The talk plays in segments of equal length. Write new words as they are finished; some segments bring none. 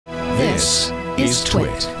This is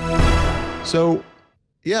TWiT. So,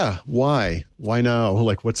 yeah, why? Why now?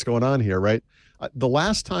 Like, what's going on here, right? The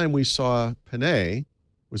last time we saw Panay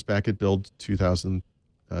was back at Build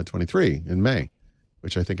 2023 in May,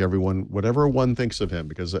 which I think everyone, whatever one thinks of him,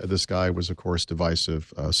 because this guy was, of course,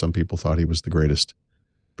 divisive. Some people thought he was the greatest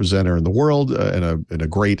presenter in the world and a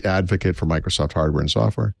great advocate for Microsoft hardware and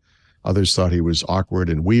software. Others thought he was awkward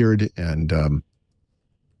and weird, and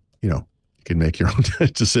you can make your own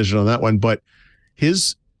decision on that one. But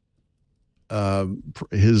his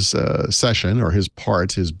session, or his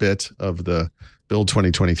bit of the Build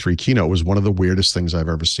 2023 keynote was one of the weirdest things I've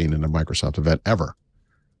ever seen in a Microsoft event ever.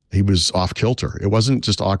 He was off kilter. It wasn't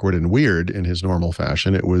just awkward and weird in his normal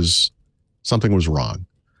fashion. It was, something was wrong.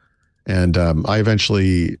 And I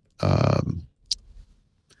eventually, I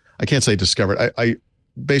can't say discovered, I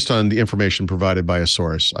based on the information provided by a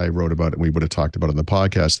source, I wrote about it, and we would have talked about it in the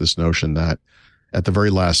podcast, this notion that at the very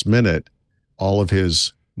last minute, all of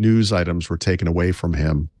his news items were taken away from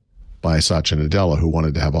him by Satya Nadella, who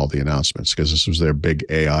wanted to have all the announcements, because this was their big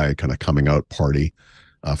AI kind of coming out party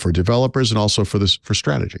for developers and also for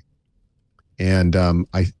strategy. And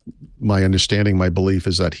my understanding, my belief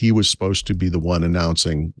is that he was supposed to be the one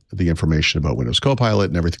announcing the information about Windows Copilot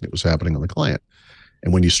and everything that was happening on the client.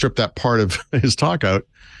 And when you strip that part of his talk out,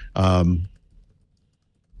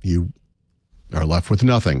 you are left with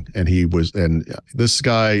nothing. And this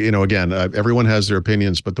guy, again, everyone has their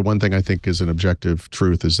opinions, but the one thing I think is an objective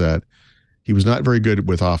truth is that he was not very good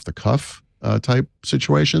with off the cuff type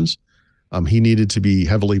situations. He needed to be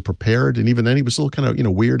heavily prepared. And even then he was still kind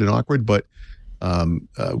of, weird and awkward. But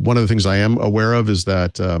one of the things I am aware of is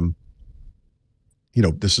that,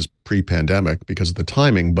 this is pre-pandemic because of the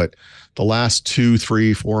timing, but the last 2,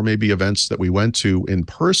 3, 4 maybe events that we went to in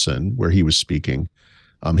person where he was speaking,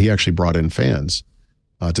 he actually brought in fans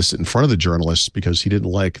to sit in front of the journalists because he didn't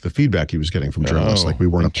like the feedback he was getting from journalists. Like we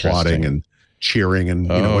weren't applauding and cheering and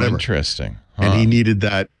whatever. Interesting. Huh. And he needed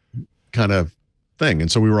that kind of thing.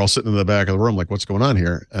 And so we were all sitting in the back of the room like, what's going on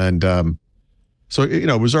here? And so,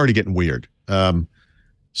 it was already getting weird.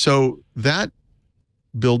 So that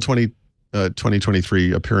Build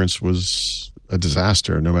 2023 appearance was a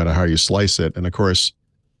disaster, no matter how you slice it. And of course,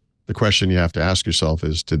 the question you have to ask yourself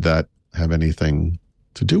is, did that have anything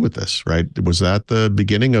to do with this, right? Was that the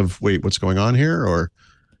beginning of, wait, what's going on here, or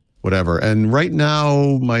whatever? And right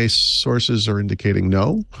now, my sources are indicating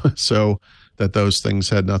no, so that those things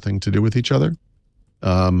had nothing to do with each other.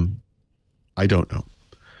 I don't know.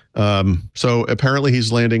 So apparently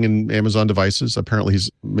he's landing in Amazon devices. Apparently he's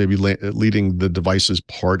maybe leading the devices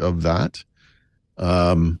part of that.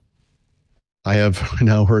 I have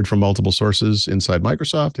now heard from multiple sources inside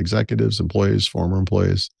Microsoft, executives, employees, former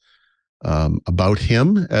employees, about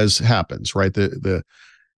him, as happens, right? The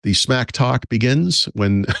smack talk begins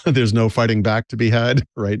when there's no fighting back to be had,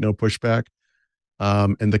 right? No pushback.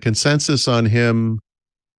 And the consensus on him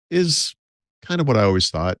is kind of what I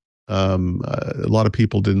always thought. A lot of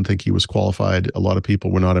people didn't think he was qualified. A lot of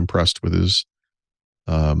people were not impressed with his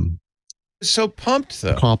so pumped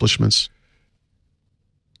though accomplishments.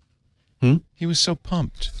 He was so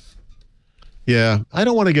pumped. Yeah, I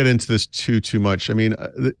don't want to get into this too much. I mean,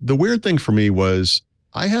 the weird thing for me was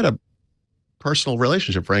I had a personal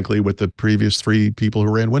relationship, frankly, with the previous 3 people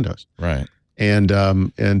who ran Windows. Right. And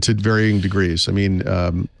to varying degrees. I mean,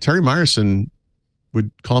 Terry Myerson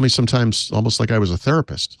would call me sometimes almost like I was a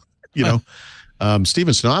therapist. Steven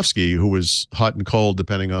Sinofsky, who was hot and cold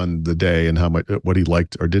depending on the day and what he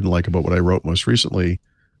liked or didn't like about what I wrote most recently,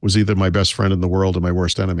 was either my best friend in the world or my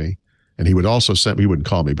worst enemy. And he would also he wouldn't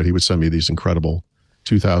call me, but he would send me these incredible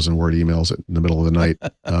 2,000 word emails in the middle of the night,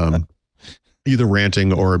 either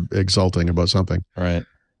ranting or exulting about something. Right.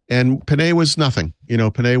 And Panay was nothing.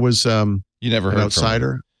 Panay was you never heard an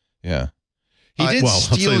outsider. Yeah. He did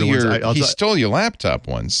steal he stole your laptop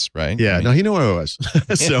once, right? Yeah, no, he knew who I was.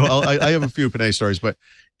 So I have a few Panay stories, but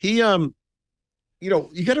he,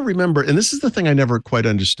 you got to remember, and this is the thing I never quite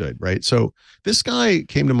understood, right? So this guy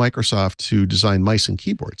came to Microsoft to design mice and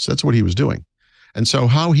keyboards. That's what he was doing. And so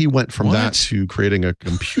how he went from that to creating a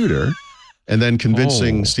computer and then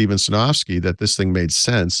convincing Steven Sinofsky that this thing made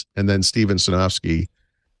sense, and then Steven Sinofsky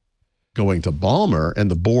going to Ballmer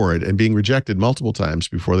and the board and being rejected multiple times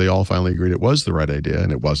before they all finally agreed it was the right idea,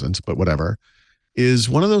 and it wasn't, but whatever, is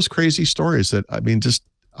one of those crazy stories that, I mean, just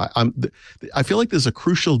I feel like there's a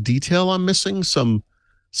crucial detail I'm missing, some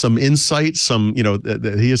insight,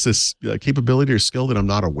 that he has this capability or skill that I'm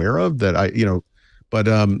not aware of that but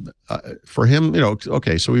for him,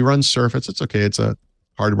 okay, so he runs Surface. It's okay. It's a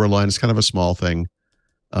hardware line. It's kind of a small thing.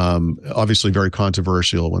 Obviously very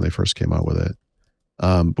controversial when they first came out with it.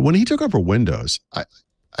 But when he took over Windows,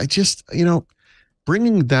 I just,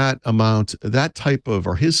 bringing that amount, that type of,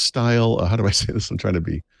 or his style, how do I say this? I'm trying to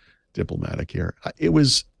be diplomatic here. It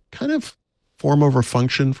was kind of form over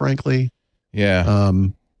function, frankly. Yeah.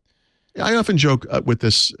 I often joke with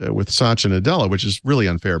this with Satya Nadella, which is really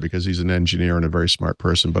unfair because he's an engineer and a very smart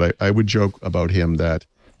person. But I would joke about him that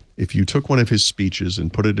if you took one of his speeches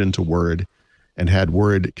and put it into Word and had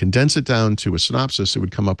Word condense it down to a synopsis, it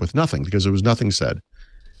would come up with nothing because there was nothing said.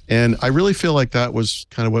 And I really feel like that was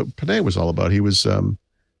kind of what Panay was all about. He was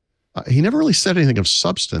he never really said anything of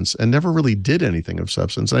substance and never really did anything of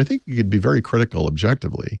substance. And I think you could be very critical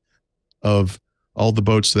objectively of all the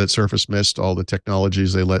boats that Surface missed, all the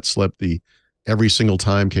technologies they let slip, every single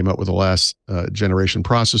time came out with the last generation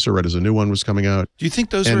processor right as a new one was coming out. Do you think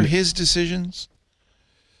those were his decisions?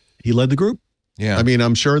 He led the group. Yeah. I mean,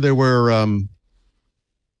 I'm sure there were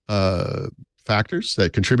factors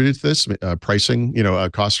that contributed to this, pricing,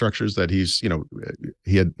 cost structures that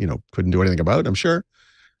he had, couldn't do anything about, I'm sure.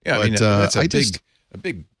 Yeah. But, I mean, that's a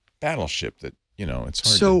big battleship that,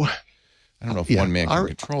 it's hard to... I don't know if one man can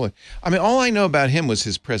control it. I mean, all I know about him was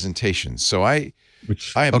his presentations. So I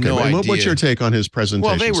have no idea. What's your take on his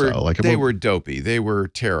presentation style? They were dopey. They were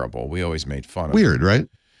terrible. We always made fun of Weird, them. Right?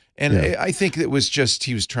 And I think it was just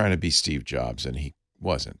he was trying to be Steve Jobs, and he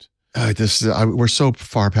wasn't. We're so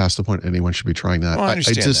far past the point anyone should be trying that. Well, I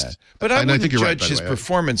understand that. But I wouldn't judge his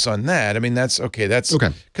performance on that. I mean, that's okay. That's okay.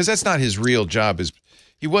 Because that's not his real job.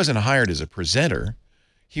 He wasn't hired as a presenter.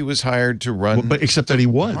 He was hired to run but except that he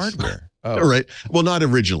was hardware. Oh. Right. Well, not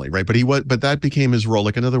originally, right? But he was. But that became his role.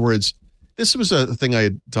 Like, in other words, this was a thing I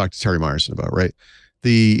had talked to Terry Myerson about, right?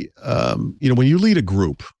 When you lead a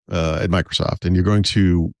group at Microsoft and you're going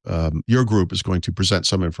to, your group is going to present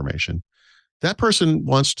some information, that person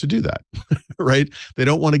wants to do that, right? They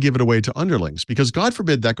don't want to give it away to underlings because God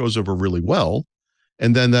forbid that goes over really well.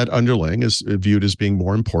 And then that underling is viewed as being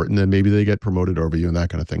more important and maybe they get promoted over you and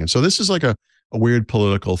that kind of thing. And so this is like a weird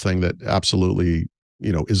political thing that absolutely,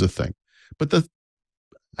 is a thing. But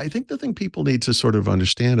I think the thing people need to sort of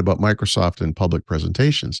understand about Microsoft and public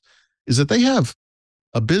presentations is that they have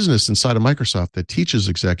a business inside of Microsoft that teaches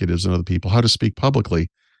executives and other people how to speak publicly.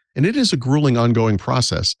 And it is a grueling, ongoing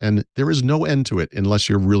process. And there is no end to it unless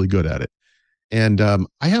you're really good at it. And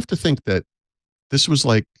I have to think that this was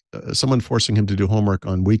like someone forcing him to do homework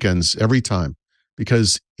on weekends every time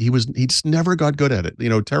because he just never got good at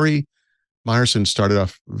it. Terry Myerson started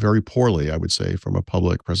off very poorly, I would say, from a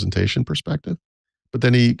public presentation perspective. But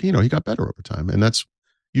then he got better over time. And that's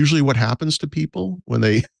usually what happens to people when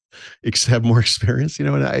they have more experience,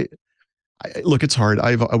 and I look, it's hard.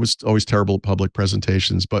 I was always terrible at public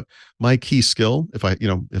presentations, but my key skill, if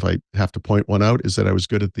I have to point one out, is that I was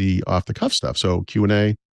good at the off the cuff stuff. So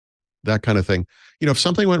Q&A, that kind of thing. If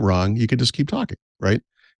something went wrong, you could just keep talking, right?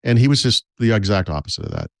 And he was just the exact opposite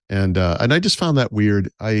of that. And I just found that weird.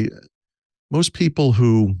 Most people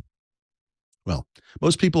who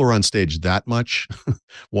are on stage that much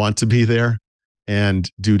want to be there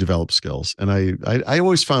and do develop skills. And I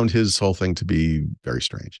always found his whole thing to be very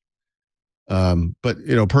strange. But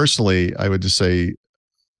personally, I would just say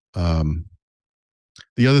the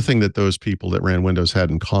other thing that those people that ran Windows had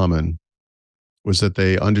in common was that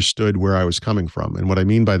they understood where I was coming from. And what I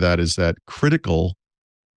mean by that is that critical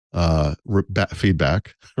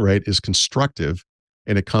feedback, right, is constructive,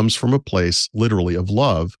 and it comes from a place literally of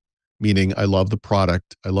love, meaning I love the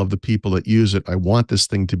product, I love the people that use it, I want this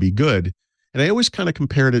thing to be good. And I always kind of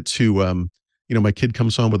compared it to, my kid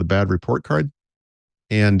comes home with a bad report card,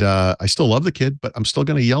 and I still love the kid, but I'm still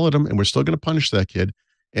going to yell at him, and we're still going to punish that kid.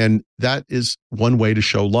 And that is one way to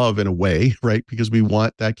show love in a way, right? Because we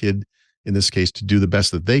want that kid, in this case, to do the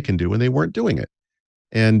best that they can do, and they weren't doing it.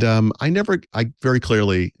 And I very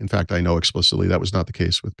clearly, in fact, I know explicitly that was not the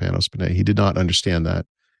case with Panos Panay. He did not understand that.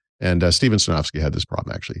 And Steven Sinofsky had this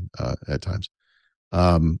problem actually at times.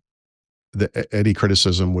 Any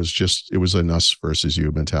criticism was it was an us versus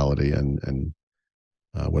you mentality and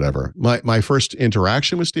whatever. My first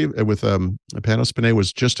interaction with Panos Panay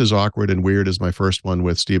was just as awkward and weird as my first one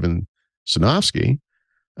with Steven Sinofsky.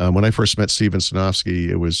 When I first met Steven Sinofsky,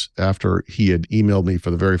 it was after he had emailed me for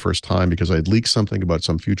the very first time because I had leaked something about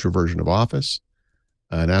some future version of Office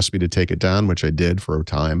and asked me to take it down, which I did for a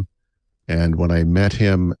time. And when I met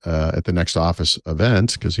him at the next Office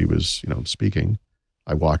event, because he was, speaking,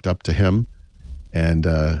 I walked up to him and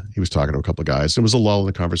he was talking to a couple of guys. There was a lull in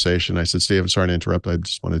the conversation. I said, Steve, I'm sorry to interrupt. I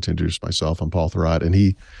just wanted to introduce myself. I'm Paul Thurrott. And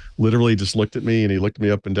he literally just looked at me and he looked me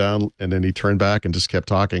up and down, and then he turned back and just kept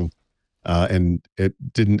talking. And it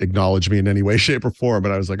didn't acknowledge me in any way, shape, or form.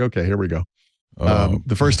 And I was like, okay, here we go.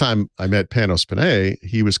 The first time I met Panos Panay,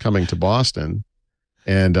 he was coming to Boston,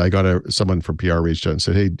 And I got someone from PR reached out and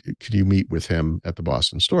said, hey, can you meet with him at the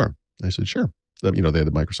Boston store? I said, sure. They had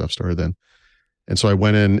the Microsoft store then. And so I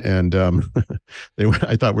went in and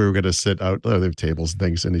I thought we were going to sit out. They have tables and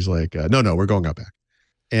things. And he's like, no, we're going out back.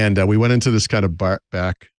 And we went into this kind of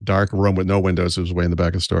back dark room with no windows. It was way in the back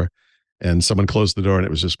of the store. And someone closed the door and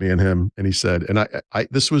it was just me and him. And he said, and I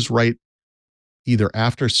this was right either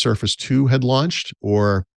after Surface 2 had launched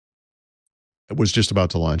or it was just about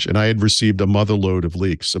to launch. And I had received a mother load of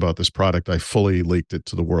leaks about this product. I fully leaked it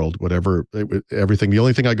to the world, everything. The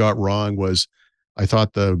only thing I got wrong was I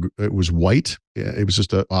thought it was white. It was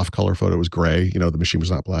just an off-color photo. It was gray. The machine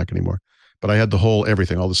was not black anymore. But I had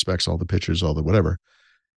everything, all the specs, all the pictures, all the whatever.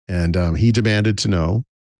 And he demanded to know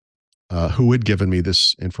who had given me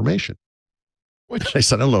this information. Which I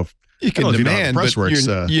said, I don't know if you can demand, but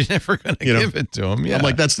you're never going to give it to him. Yeah. I'm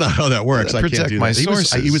like, that's not how that works. I can't do my that.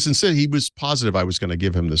 Sources. He was positive I was going to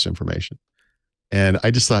give him this information. And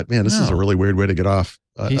I just thought, man, this is a really weird way to get off,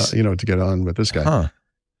 to get on with this guy. Huh.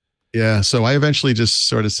 Yeah. So I eventually just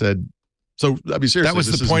sort of said, so I mean, seriously. That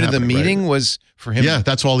was the point of the meeting, right? Was for him. Yeah.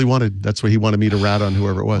 That's all he wanted. That's what he wanted me to rat on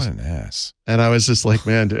whoever it was. What an ass. And I was just like,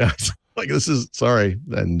 man, dude, like, this is sorry.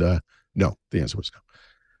 And no, the answer was no.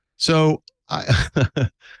 So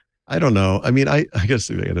I don't know. I mean, I guess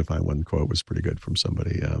I got to find one quote was pretty good from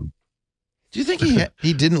somebody. Do you think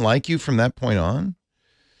he didn't like you from that point on?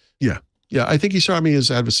 Yeah. Yeah. I think he saw me as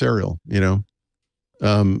adversarial,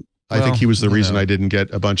 I think he was the reason I didn't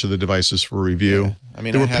get a bunch of the devices for review. Yeah. I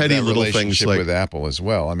mean, there were petty little things like with Apple as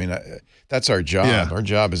well. I mean, that's our job. Yeah. Our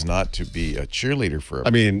job is not to be a cheerleader for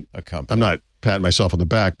a company. I'm not patting myself on the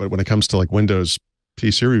back, but when it comes to like Windows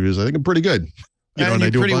PC reviews, I think I'm pretty good. And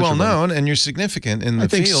you're pretty well known, and you're significant in the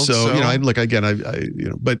field. I think so. I'm like, again,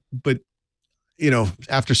 but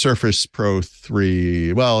after Surface Pro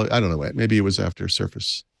 3, well, I don't know, maybe it was after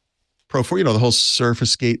Surface Pro 4, the whole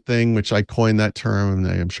Surface Gate thing, which I coined that term, and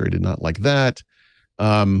I'm sure he did not like that.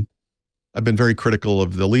 I've been very critical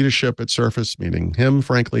of the leadership at Surface, meaning him,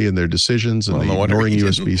 frankly, and their decisions and ignoring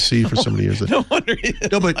USB-C for so many years. No wonder he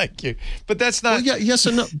didn't like you. But that's not. Well, yes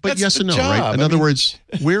and no. But yes and no, right? In other words,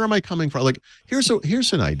 where am I coming from? Like, here's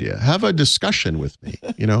an idea. Have a discussion with me.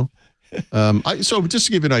 So just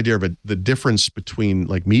to give you an idea of the difference between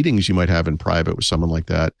like meetings you might have in private with someone like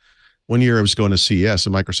that. One year I was going to CES,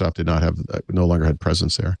 and Microsoft no longer had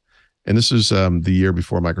presence there. And this is the year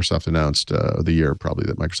before Microsoft announced, the year probably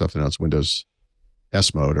that Microsoft announced Windows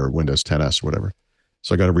S mode or Windows 10S or whatever.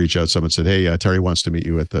 So I got to reach out. Someone said, hey, Terry wants to meet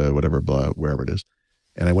you at the whatever, wherever it is.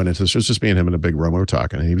 And I went into this. It was just me and him in a big room. We were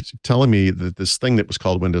talking. And he was telling me that this thing that was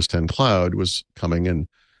called Windows 10 Cloud was coming. And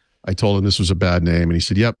I told him this was a bad name. And he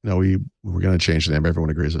said, yep, no, we're going to change the name. Everyone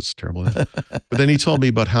agrees it's a terrible name. But then he told me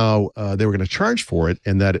about how they were going to charge for it.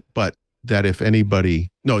 And that if anybody,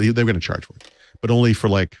 no, they were going to charge for it, but only for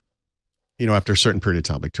like, after a certain period of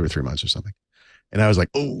time, like 2 or 3 months or something. And I was like,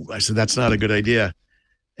 oh, I said, that's not a good idea.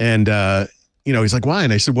 And, he's like, why?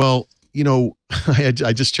 And I said, well, I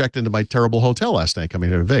just checked into my terrible hotel last night coming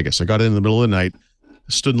to Vegas. I got in the middle of the night,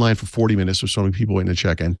 stood in line for 40 minutes with so many people waiting to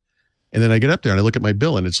check in. And then I get up there and I look at my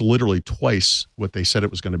bill and it's literally twice what they said it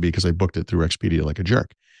was going to be because I booked it through Expedia like a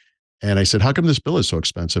jerk. And I said, how come this bill is so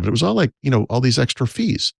expensive? And it was all like, all these extra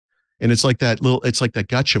fees. And it's like that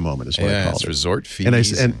gotcha moment is what I call it. Resort fees.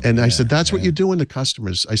 And I said, that's what you're doing to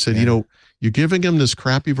customers. I said, you're giving them this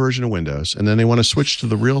crappy version of Windows and then they want to switch to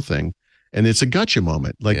the real thing. And it's a gotcha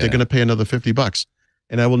moment. Like they're going to pay another $50.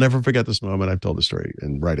 And I will never forget this moment. I've told the story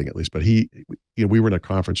in writing at least, but we were in a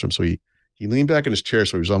conference room. So he leaned back in his chair.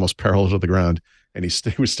 So he was almost parallel to the ground and he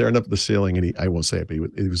was staring up at the ceiling and I won't say it, but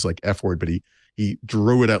it was like F word, but he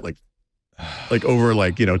drew it out like over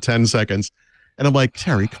 10 seconds. And I'm like,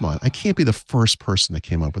 Terry, come on. I can't be the first person that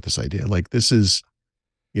came up with this idea. Like this is,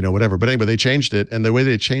 whatever. But anyway, they changed it. And the way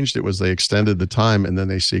they changed it was they extended the time. And then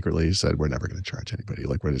they secretly said, we're never going to charge anybody.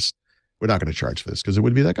 Like we're not going to charge for this because it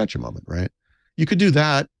would be that gotcha moment, right? You could do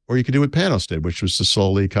that, or you could do what Panos did, which was to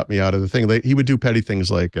slowly cut me out of the thing. He would do petty things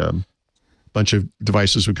like a bunch of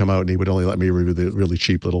devices would come out and he would only let me review the really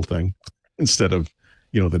cheap little thing instead of,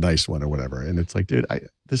 the nice one or whatever. And it's like, dude,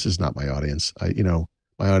 this is not my audience.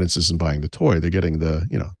 My audience isn't buying the toy. They're getting the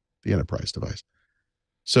the enterprise device.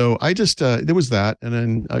 So I just, there was that.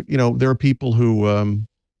 And then, there are people who,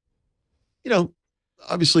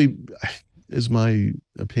 obviously is my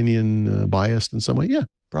opinion biased in some way? Yeah,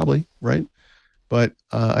 probably. Right. But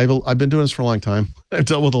I've been doing this for a long time. I've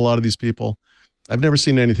dealt with a lot of these people. I've never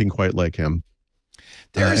seen anything quite like him.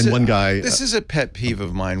 One guy. This is a pet peeve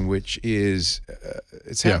of mine, which is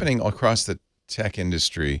it's happening across the tech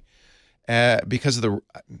industry because of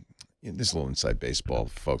this is a little inside baseball,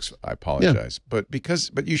 folks. I apologize, but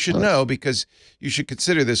you should know, because you should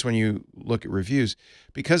consider this when you look at reviews,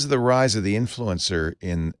 because of the rise of the influencer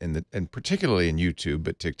and particularly in YouTube,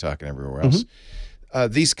 but TikTok and everywhere else.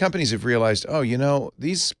 These companies have realized,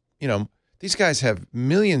 these guys have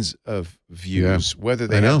millions of views. Whether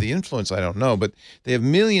they have the influence, I don't know, but they have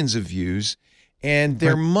millions of views, and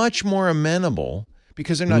they're much more amenable,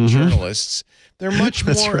 because they're not journalists. They're much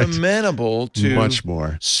more amenable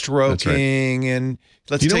to stroking and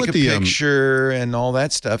let's take a picture and all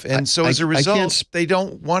that stuff. And so as a result, they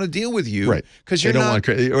don't want to deal with you because you're not.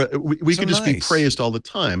 We can just be praised all the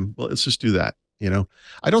time. Well, let's just do that.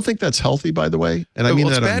 I don't think that's healthy, by the way, and I mean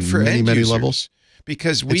that on many levels.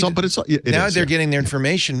 Because now they're getting their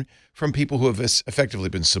information from people who have effectively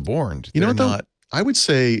been suborned. I would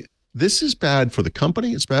say this is bad for the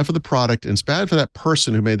company, it's bad for the product, and it's bad for that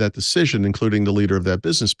person who made that decision, including the leader of that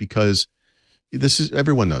business, because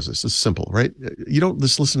everyone knows this. It's simple, right? You don't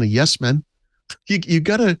just listen to yes men.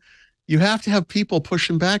 You have to have people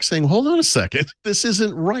pushing back saying, hold on a second, this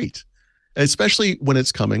isn't right. Especially when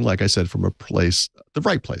it's coming, like I said, from a place, the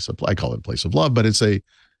right place. I call it a place of love, but it's a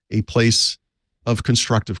place of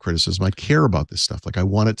constructive criticism. I care about this stuff. Like, I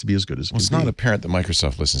want it to be as good as it can be. It's not apparent that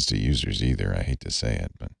Microsoft listens to users either. I hate to say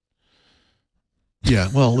it, but. Yeah,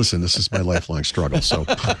 well, listen, this is my lifelong struggle. So,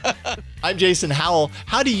 I'm Jason Howell.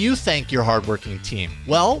 How do you thank your hardworking team?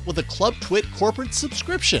 Well, with a Club TWiT corporate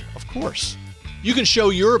subscription, of course. You can show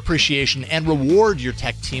your appreciation and reward your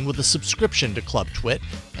tech team with a subscription to Club TWiT,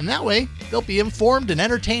 and that way they'll be informed and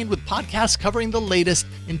entertained with podcasts covering the latest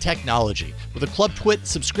in technology. With a Club TWiT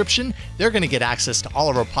subscription, they're going to get access to all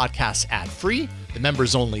of our podcasts ad-free, the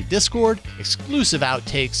members-only Discord, exclusive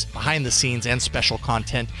outtakes, behind-the-scenes and special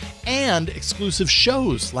content, and exclusive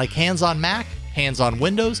shows like Hands on Mac, Hands on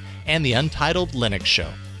Windows, and the Untitled Linux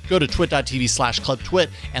Show. Go to twit.tv/clubtwit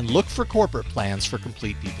and look for corporate plans for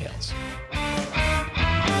complete details.